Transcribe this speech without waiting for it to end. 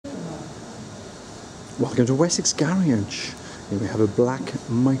Welcome to Wessex Garage. Here we have a black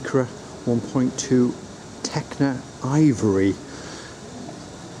MICRA 1.2 TEKNA Ivory.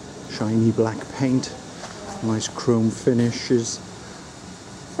 Shiny black paint, nice chrome finishes,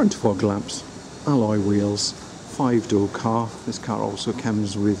 front fog lamps, alloy wheels, 5-door car. This car also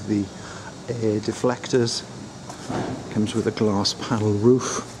comes with the air deflectors, comes with a glass panel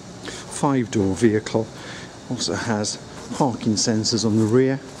roof, 5-door vehicle, also has parking sensors on the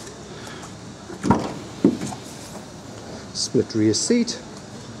rear, split rear seat,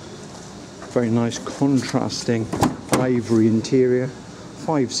 very nice contrasting ivory interior,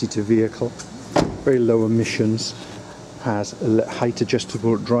 5-seater vehicle, very low emissions, has a height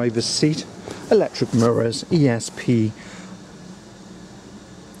adjustable driver's seat, electric mirrors, ESP,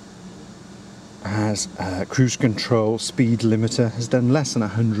 has cruise control, speed limiter, has done less than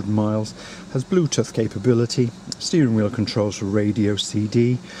 100 miles, has Bluetooth capability, steering wheel controls for radio,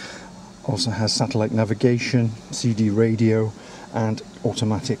 CD, also has satellite navigation, CD radio and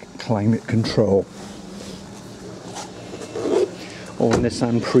automatic climate control. All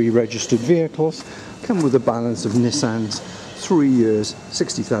Nissan pre-registered vehicles come with a balance of Nissan's 3 years,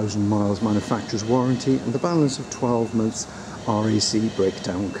 60,000 miles manufacturer's warranty and the balance of 12 months RAC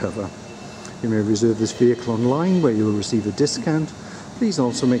breakdown cover. You may reserve this vehicle online where you will receive a discount. Please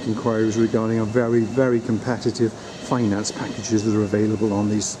also make inquiries regarding our very competitive finance packages that are available on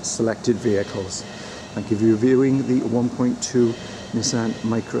these selected vehicles. Thank you for viewing the 1.2 Nissan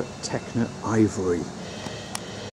MICRA TEKNA Ivory.